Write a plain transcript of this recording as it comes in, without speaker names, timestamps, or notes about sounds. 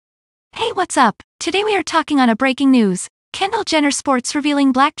Hey, what's up? Today we are talking on a breaking news. Kendall Jenner sports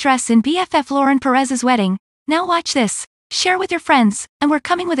revealing black dress in BFF Lauren Perez's wedding. Now watch this. Share with your friends, and we're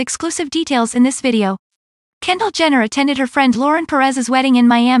coming with exclusive details in this video. Kendall Jenner attended her friend Lauren Perez's wedding in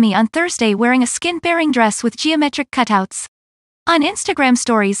Miami on Thursday wearing a skin-bearing dress with geometric cutouts. On Instagram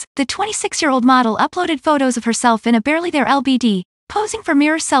stories, the 26-year-old model uploaded photos of herself in a barely there LBD, posing for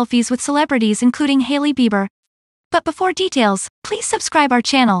mirror selfies with celebrities including Hailey Bieber. But before details, please subscribe our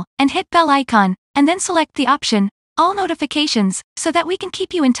channel, and hit bell icon, and then select the option, all notifications, so that we can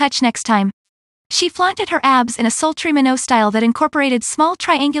keep you in touch next time. She flaunted her abs in a sultry minnow style that incorporated small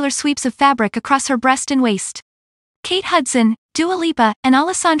triangular sweeps of fabric across her breast and waist. Kate Hudson, Dua Lipa, and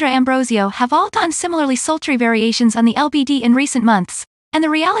Alessandra Ambrosio have all donned similarly sultry variations on the LBD in recent months, and the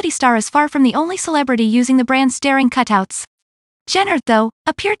reality star is far from the only celebrity using the brand's daring cutouts. Jenner, though,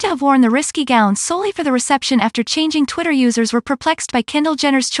 appeared to have worn the risky gown solely for the reception after changing. Twitter users were perplexed by Kendall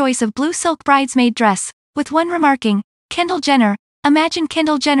Jenner's choice of blue silk bridesmaid dress, with one remarking, "Kendall Jenner, imagine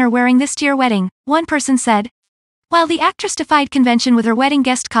Kendall Jenner wearing this to your wedding," one person said. While the actress defied convention with her wedding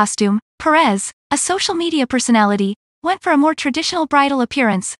guest costume, Perez, a social media personality, went for a more traditional bridal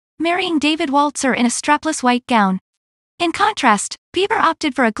appearance, marrying David Waltzer in a strapless white gown. In contrast, Bieber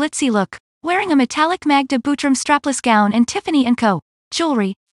opted for a glitzy look, wearing a metallic Magda Butrym strapless gown and Tiffany & Co.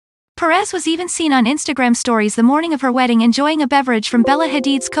 jewelry. Perez was even seen on Instagram stories the morning of her wedding enjoying a beverage from Bella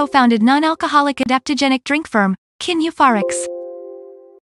Hadid's co-founded non-alcoholic adaptogenic drink firm, Kin Euphorics.